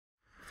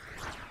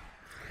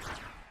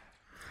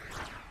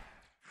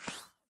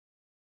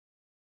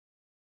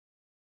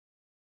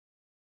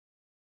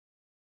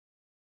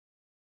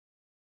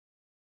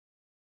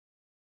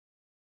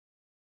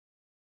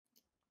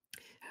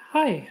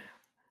Hi,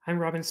 I'm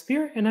Robyn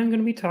Speer, and I'm going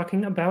to be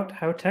talking about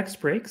how text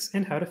breaks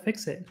and how to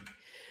fix it.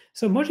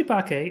 So,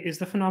 Mojibake is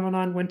the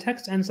phenomenon when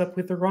text ends up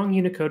with the wrong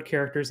Unicode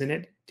characters in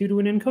it due to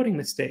an encoding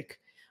mistake.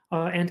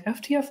 And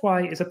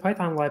ftfy is a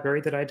Python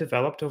library that I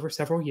developed over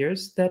several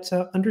years that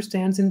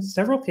understands in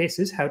several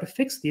cases how to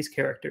fix these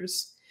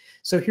characters.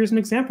 So, here's an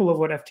example of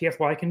what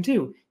ftfy can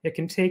do. It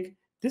can take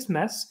this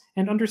mess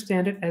and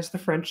understand it as the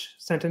French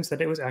sentence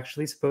that it was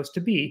actually supposed to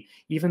be,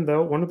 even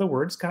though one of the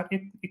words got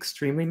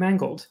extremely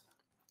mangled.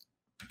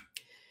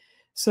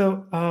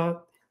 So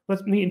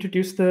let me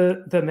introduce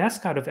the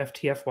mascot of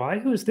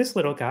ftfy, who is this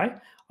little guy.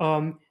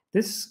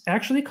 This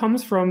actually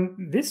comes from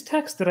this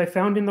text that I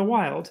found in the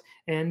wild.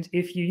 And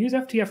if you use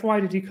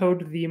ftfy to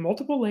decode the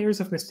multiple layers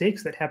of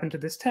mistakes that happen to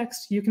this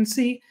text, you can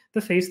see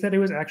the face that it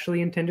was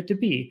actually intended to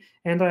be.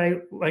 And I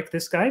like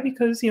this guy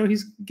because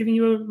he's giving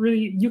you a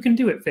really you can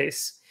do it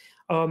face.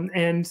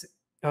 And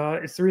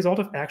it's the result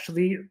of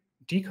actually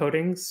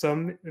decoding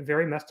some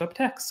very messed up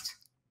text.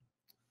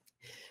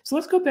 So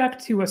let's go back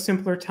to a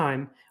simpler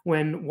time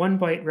when one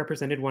byte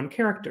represented one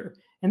character.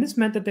 And this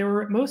meant that there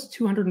were at most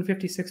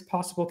 256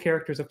 possible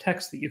characters of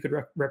text that you could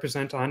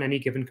represent on any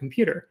given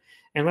computer.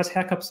 And let's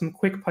hack up some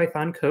quick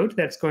Python code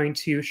that's going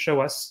to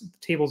show us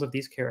tables of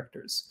these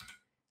characters.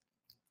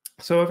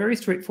 So a very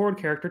straightforward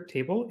character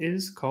table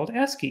is called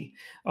Ascii.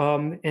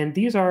 And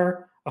these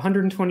are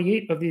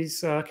 128 of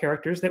these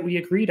characters that we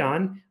agreed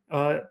on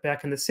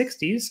back in the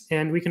 60s,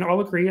 and we can all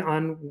agree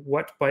on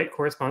what byte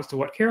corresponds to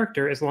what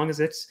character as long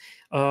as it's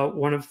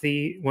one of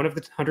the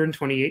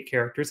 128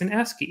 characters in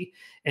Ascii.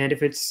 And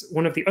if it's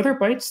one of the other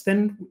bytes,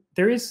 then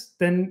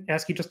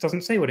Ascii just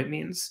doesn't say what it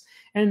means.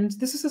 And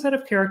this is a set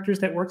of characters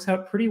that works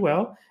out pretty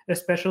well,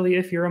 especially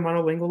if you're a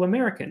monolingual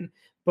American.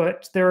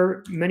 But there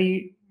are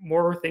many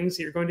more things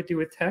that you're going to do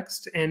with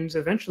text, and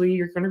eventually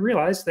you're going to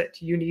realize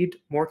that you need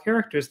more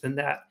characters than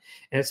that,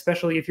 and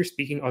especially if you're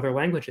speaking other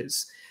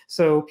languages.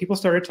 So people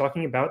started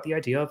talking about the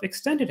idea of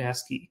extended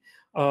Ascii,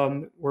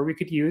 where we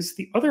could use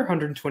the other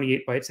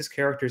 128 bytes as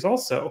characters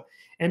also.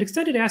 And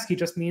extended Ascii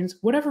just means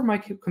whatever my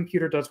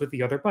computer does with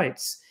the other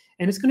bytes.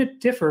 And it's going to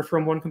differ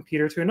from one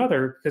computer to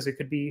another because it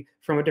could be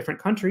from a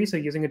different country, so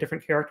using a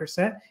different character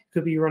set, it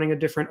could be running a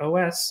different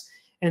OS.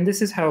 And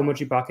this is how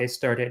Mojibake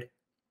started.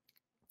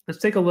 Let's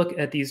take a look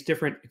at these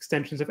different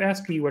extensions of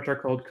Ascii, which are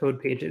called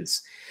code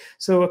pages.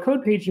 So a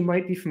code page you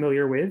might be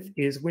familiar with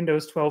is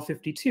Windows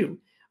 1252,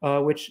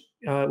 which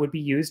would be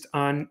used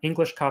on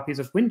English copies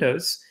of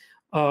Windows.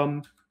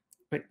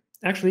 Wait,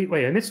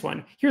 I missed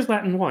one. Here's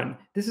Latin 1.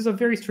 This is a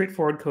very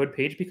straightforward code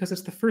page because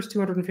it's the first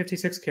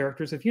 256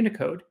 characters of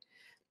Unicode.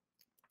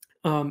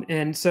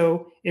 And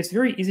so it's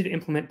very easy to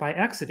implement by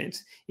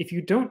accident. If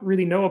you don't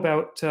really know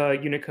about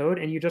Unicode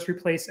and you just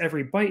replace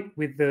every byte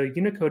with the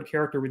Unicode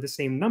character with the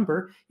same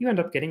number, you end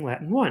up getting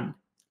Latin 1.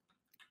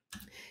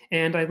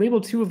 And I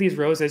labeled two of these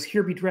rows as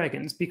Here Be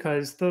Dragons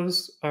because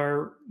those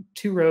are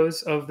two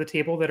rows of the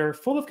table that are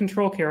full of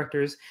control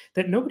characters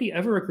that nobody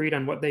ever agreed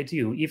on what they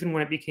do, even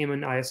when it became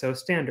an ISO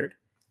standard.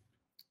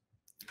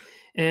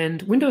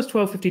 And Windows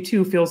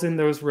 1252 fills in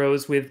those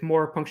rows with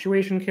more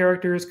punctuation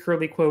characters,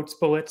 curly quotes,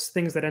 bullets,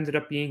 things that ended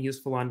up being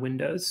useful on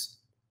Windows.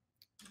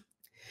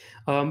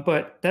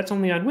 But that's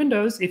only on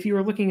Windows. If you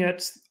were looking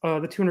at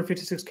the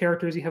 256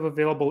 characters you have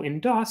available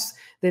in DOS,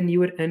 then you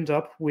would end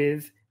up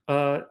with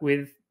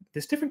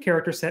this different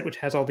character set, which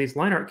has all these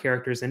line art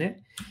characters in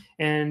it,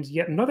 and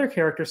yet another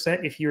character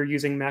set if you're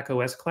using Mac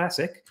OS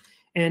Classic.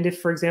 And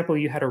if, for example,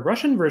 you had a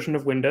Russian version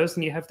of Windows,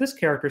 then you have this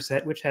character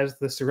set, which has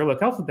the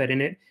Cyrillic alphabet in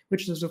it,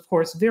 which is, of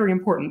course, very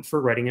important for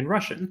writing in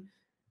Russian.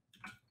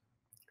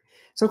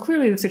 So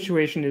clearly the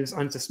situation is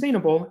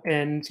unsustainable,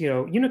 and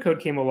Unicode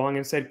came along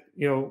and said,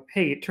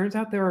 hey, it turns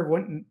out there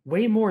are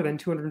way more than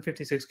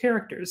 256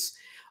 characters.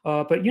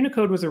 But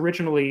Unicode was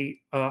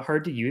originally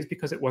hard to use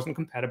because it wasn't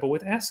compatible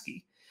with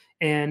Ascii.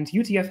 And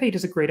UTF-8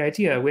 is a great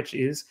idea, which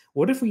is,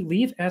 what if we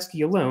leave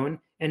Ascii alone,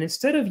 and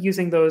instead of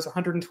using those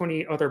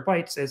 128 other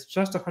bytes as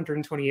just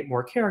 128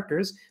 more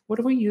characters, what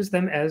if we use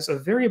them as a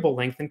variable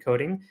length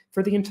encoding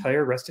for the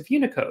entire rest of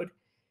Unicode?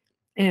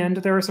 And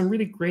there are some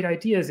really great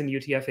ideas in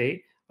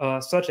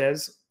UTF-8, such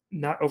as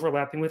not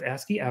overlapping with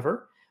Ascii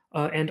ever,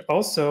 and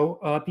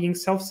also being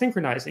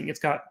self-synchronizing. It's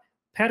got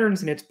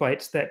patterns in its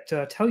bytes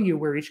that tell you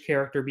where each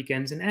character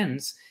begins and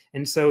ends.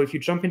 And so if you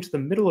jump into the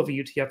middle of a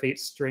UTF-8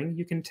 string,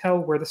 you can tell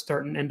where the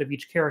start and end of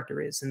each character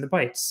is in the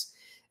bytes.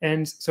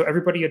 And so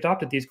everybody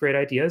adopted these great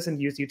ideas and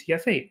used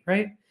UTF-8,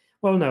 right?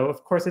 Well, no,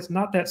 of course, it's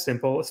not that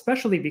simple,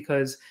 especially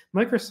because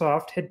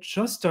Microsoft had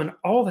just done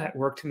all that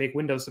work to make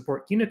Windows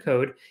support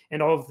Unicode,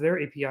 and all of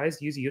their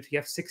APIs use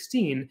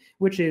UTF-16,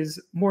 which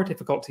is more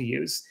difficult to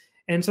use.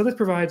 And so this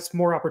provides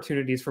more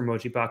opportunities for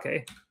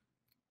Mojibake.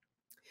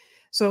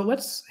 So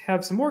let's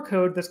have some more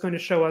code that's going to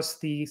show us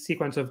the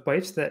sequence of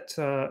bytes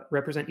that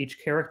represent each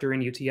character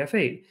in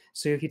UTF-8.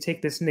 So if you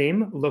take this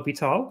name,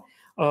 L'Hôpital,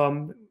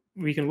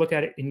 we can look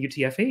at it in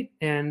UTF-8,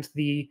 and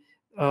the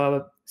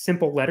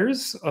simple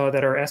letters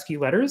that are ASCII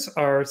letters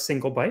are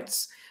single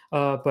bytes.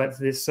 but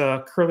this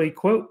curly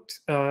quote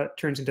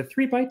turns into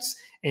 3 bytes,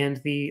 and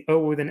the O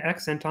with an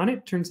accent on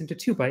it turns into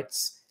 2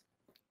 bytes.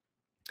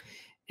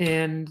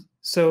 And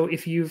so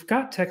if you've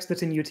got text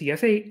that's in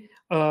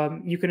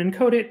UTF-8, you can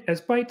encode it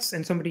as bytes,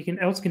 and somebody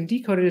else can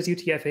decode it as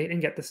UTF-8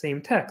 and get the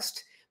same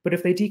text. But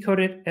if they decode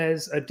it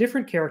as a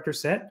different character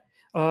set,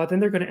 then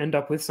they're going to end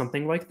up with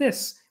something like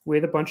this,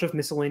 with a bunch of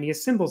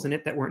miscellaneous symbols in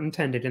it that weren't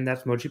intended, and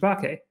that's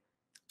Mojibake.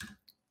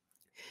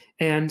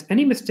 And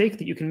any mistake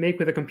that you can make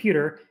with a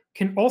computer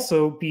can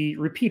also be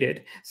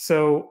repeated.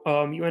 So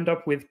you end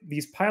up with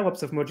these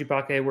pileups of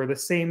Mojibake where the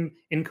same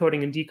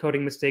encoding and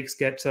decoding mistakes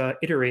get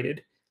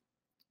iterated.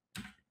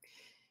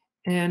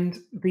 And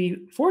the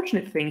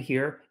fortunate thing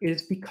here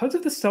is because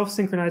of the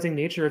self-synchronizing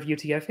nature of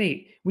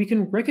UTF-8, we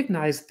can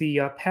recognize the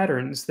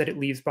patterns that it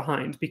leaves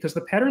behind, because the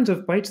patterns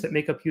of bytes that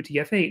make up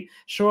UTF-8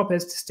 show up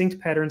as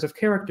distinct patterns of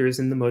characters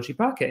in the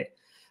Mojibake.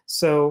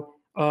 So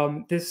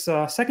this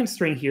second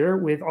string here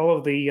with all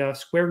of the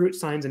square root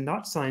signs and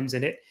not signs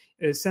in it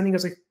is sending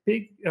us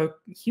a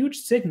huge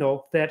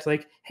signal that,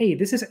 like, hey,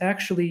 this is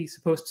actually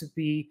supposed to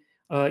be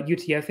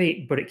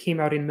UTF-8, but it came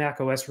out in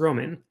macOS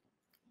Roman.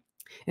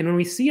 And when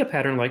we see a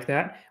pattern like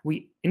that,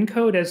 we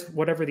encode as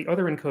whatever the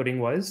other encoding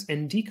was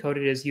and decode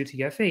it as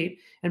UTF-8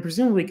 and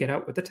presumably get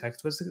out what the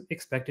text was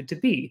expected to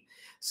be.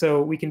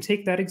 So we can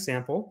take that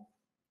example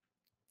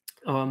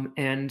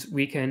and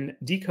we can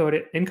decode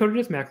it, encode it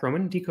as Mac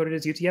Roman, decode it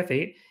as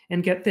UTF-8,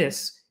 and get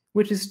this,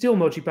 which is still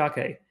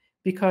Mojibake,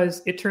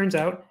 because it turns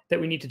out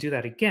that we need to do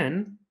that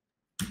again,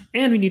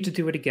 and we need to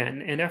do it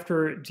again. And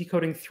after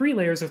decoding 3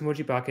 layers of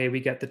Mojibake,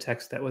 we get the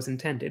text that was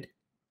intended.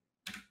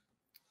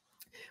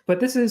 But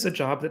this is a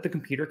job that the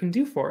computer can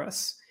do for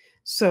us.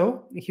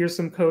 So here's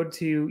some code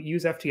to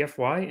use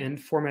ftfy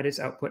and format its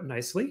output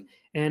nicely.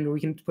 And we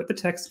can put the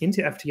text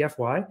into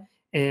ftfy.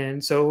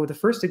 And so the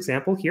first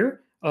example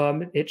here,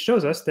 it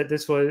shows us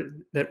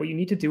that what you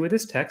need to do with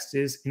this text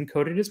is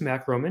encode it as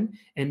Mac Roman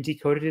and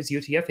decode it as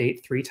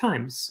UTF-8 3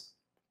 times.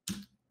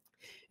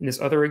 In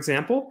this other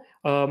example,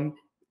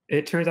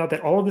 it turns out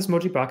that all of this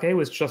Mojibake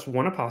was just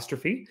 1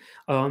 apostrophe,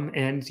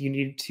 and you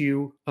need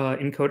to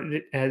encode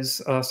it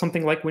as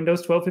something like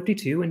Windows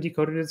 1252 and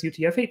decode it as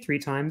UTF-8 3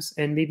 times,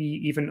 and maybe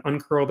even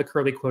uncurl the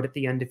curly quote at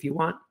the end if you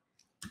want.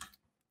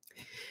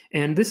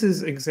 And this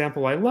is an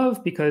example I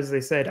love because they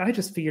said, I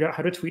just figured out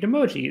how to tweet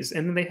emojis,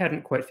 and then they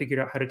hadn't quite figured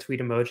out how to tweet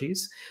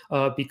emojis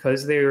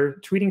because they're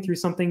tweeting through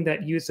something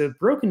that used a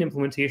broken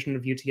implementation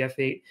of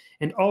UTF-8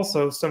 and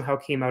also somehow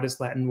came out as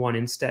Latin 1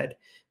 instead.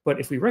 But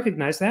if we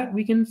recognize that,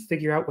 we can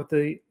figure out what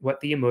the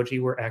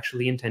emoji were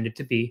actually intended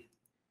to be.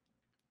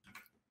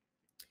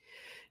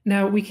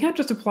 Now, we can't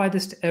just apply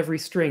this to every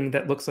string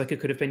that looks like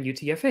it could have been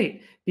UTF-8,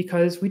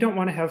 because we don't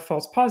want to have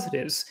false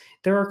positives.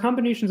 There are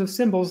combinations of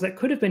symbols that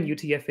could have been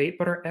UTF-8,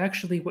 but are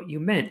actually what you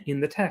meant in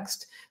the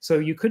text. So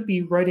you could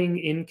be writing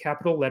in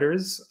capital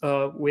letters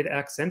with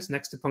accents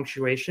next to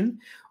punctuation,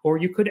 or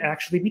you could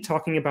actually be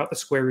talking about the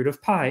square root of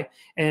pi,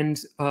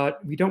 and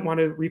we don't want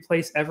to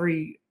replace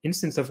every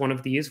instance of one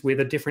of these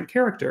with a different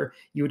character.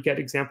 You would get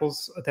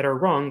examples that are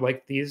wrong,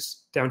 like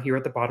these down here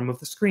at the bottom of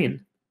the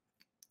screen.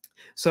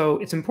 So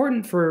it's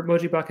important for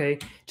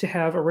Mojibake to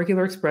have a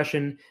regular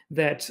expression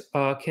that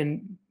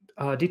can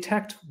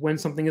detect when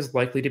something is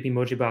likely to be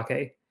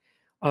Mojibake.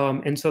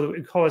 And so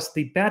we call this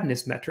the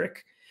Badness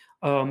Metric.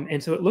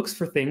 And so it looks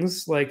for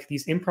things like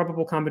these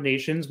improbable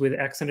combinations with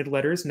accented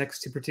letters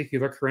next to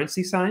particular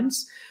currency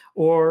signs,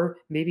 or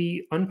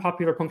maybe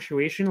unpopular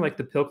punctuation like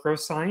the Pilcrow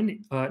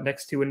sign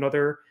next to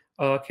another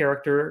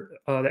character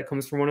that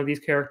comes from one of these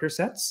character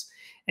sets.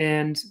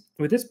 And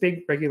with this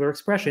big regular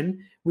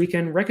expression, we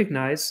can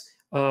recognize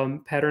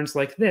patterns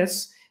like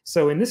this.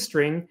 So in this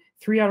string,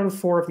 3 out of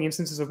 4 of the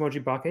instances of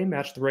Mojibake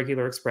match the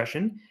regular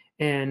expression,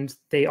 and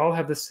they all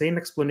have the same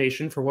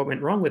explanation for what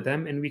went wrong with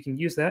them, and we can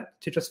use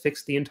that to just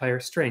fix the entire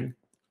string.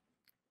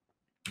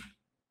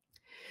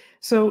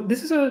 So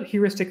this is a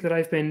heuristic that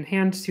I've been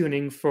hand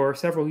tuning for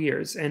several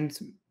years, and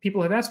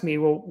people have asked me,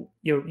 well,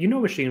 you know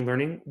machine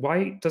learning,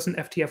 why doesn't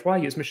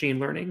ftfy use machine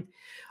learning?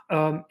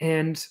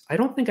 And I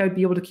don't think I'd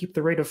be able to keep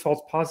the rate of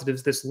false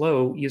positives this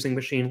low using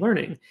machine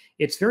learning.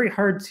 It's very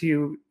hard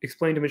to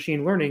explain to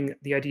machine learning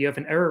the idea of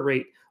an error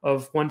rate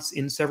of once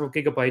in several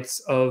gigabytes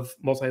of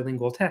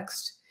multilingual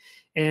text.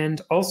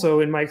 And also,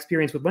 in my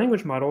experience with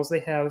language models, they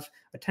have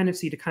a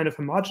tendency to kind of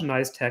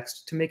homogenize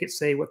text to make it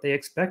say what they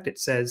expect it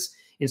says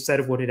instead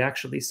of what it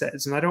actually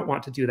says. And I don't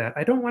want to do that.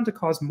 I don't want to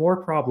cause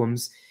more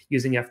problems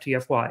using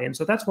ftfy. And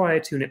so that's why I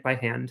tune it by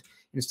hand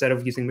instead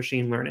of using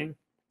machine learning.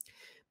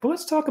 But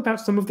let's talk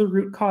about some of the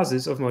root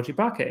causes of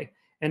Mojibake.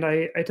 And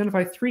I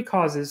identify 3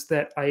 causes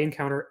that I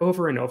encounter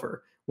over and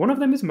over. One of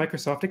them is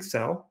Microsoft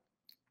Excel.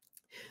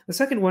 The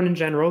second one in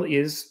general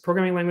is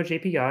programming language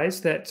APIs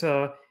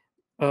that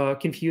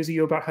confuse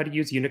you about how to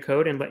use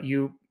Unicode and let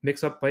you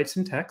mix up bytes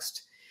and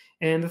text.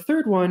 And the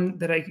third one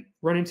that I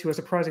run into a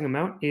surprising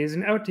amount is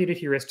an outdated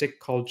heuristic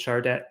called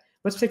Chardet.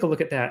 Let's take a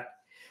look at that.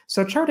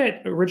 So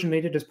Chardet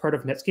originated as part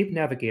of Netscape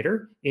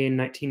Navigator in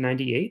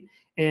 1998,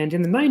 And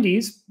in the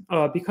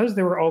 90s, because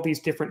there were all these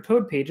different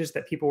code pages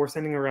that people were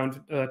sending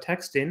around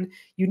text in,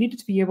 you needed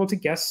to be able to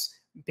guess,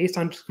 based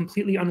on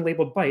completely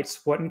unlabeled bytes,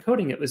 what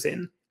encoding it was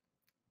in.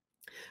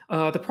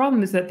 The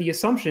problem is that the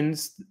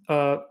assumptions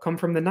come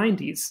from the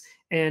 90s,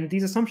 and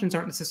these assumptions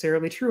aren't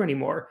necessarily true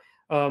anymore.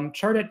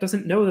 Chardet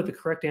doesn't know that the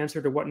correct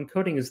answer to what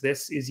encoding is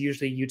this is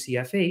usually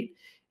UTF-8,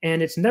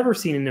 and it's never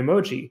seen an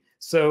emoji.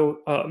 So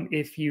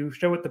if you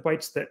show it the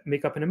bytes that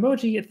make up an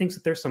emoji, it thinks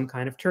that there's some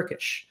kind of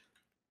Turkish.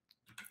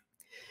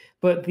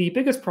 But the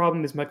biggest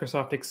problem is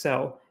Microsoft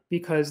Excel,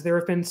 because there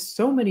have been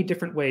so many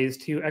different ways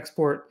to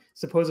export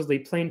supposedly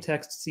plain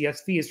text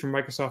CSVs from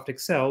Microsoft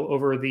Excel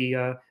over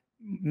the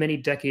many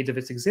decades of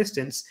its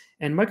existence,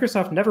 and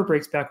Microsoft never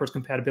breaks backwards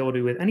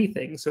compatibility with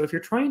anything. So if you're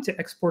trying to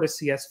export a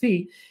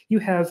CSV, you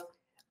have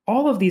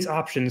all of these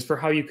options for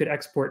how you could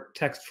export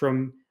text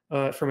from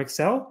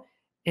Excel.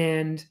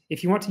 And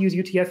if you want to use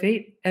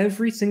UTF-8,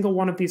 every single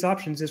one of these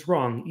options is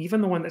wrong,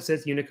 even the one that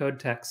says Unicode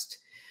text.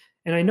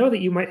 And I know that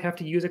you might have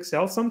to use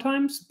Excel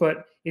sometimes,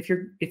 but if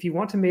you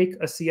want to make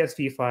a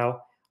CSV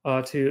file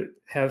to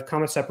have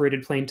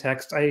comma-separated plain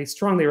text, I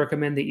strongly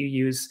recommend that you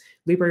use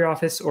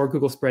LibreOffice or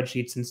Google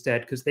Spreadsheets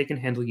instead, because they can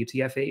handle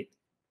UTF-8.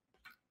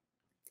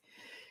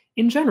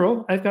 In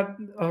general, I've got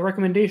a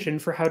recommendation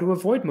for how to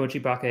avoid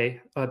Mojibake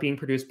being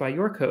produced by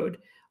your code.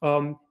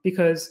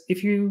 Because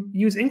if you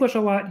use English a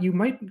lot, you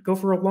might go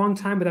for a long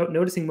time without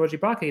noticing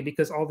Mojibake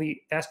because all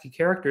the ASCII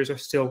characters are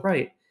still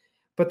right.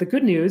 But the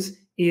good news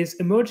is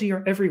emoji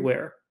are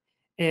everywhere,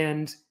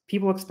 and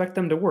people expect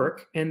them to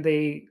work, and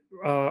they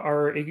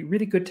are a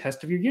really good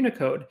test of your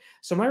Unicode.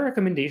 So my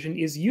recommendation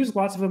is use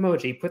lots of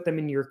emoji. Put them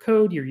in your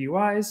code, your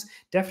UIs,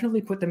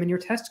 definitely put them in your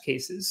test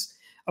cases,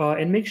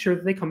 and make sure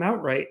that they come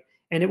out right.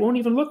 And it won't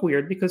even look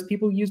weird because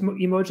people use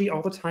emoji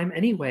all the time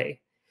anyway.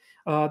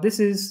 This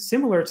is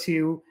similar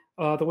to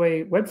the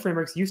way web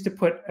frameworks used to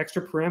put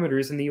extra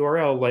parameters in the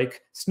URL,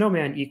 like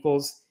snowman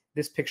equals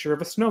this picture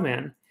of a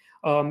snowman.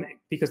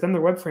 Because then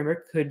the web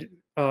framework could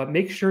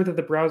make sure that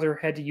the browser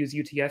had to use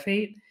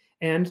UTF-8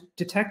 and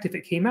detect if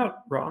it came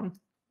out wrong.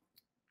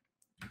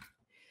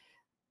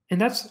 And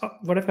that's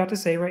what I've got to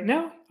say right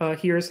now.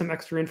 Here is some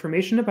extra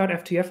information about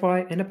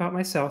ftfy and about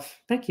myself.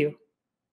 Thank you.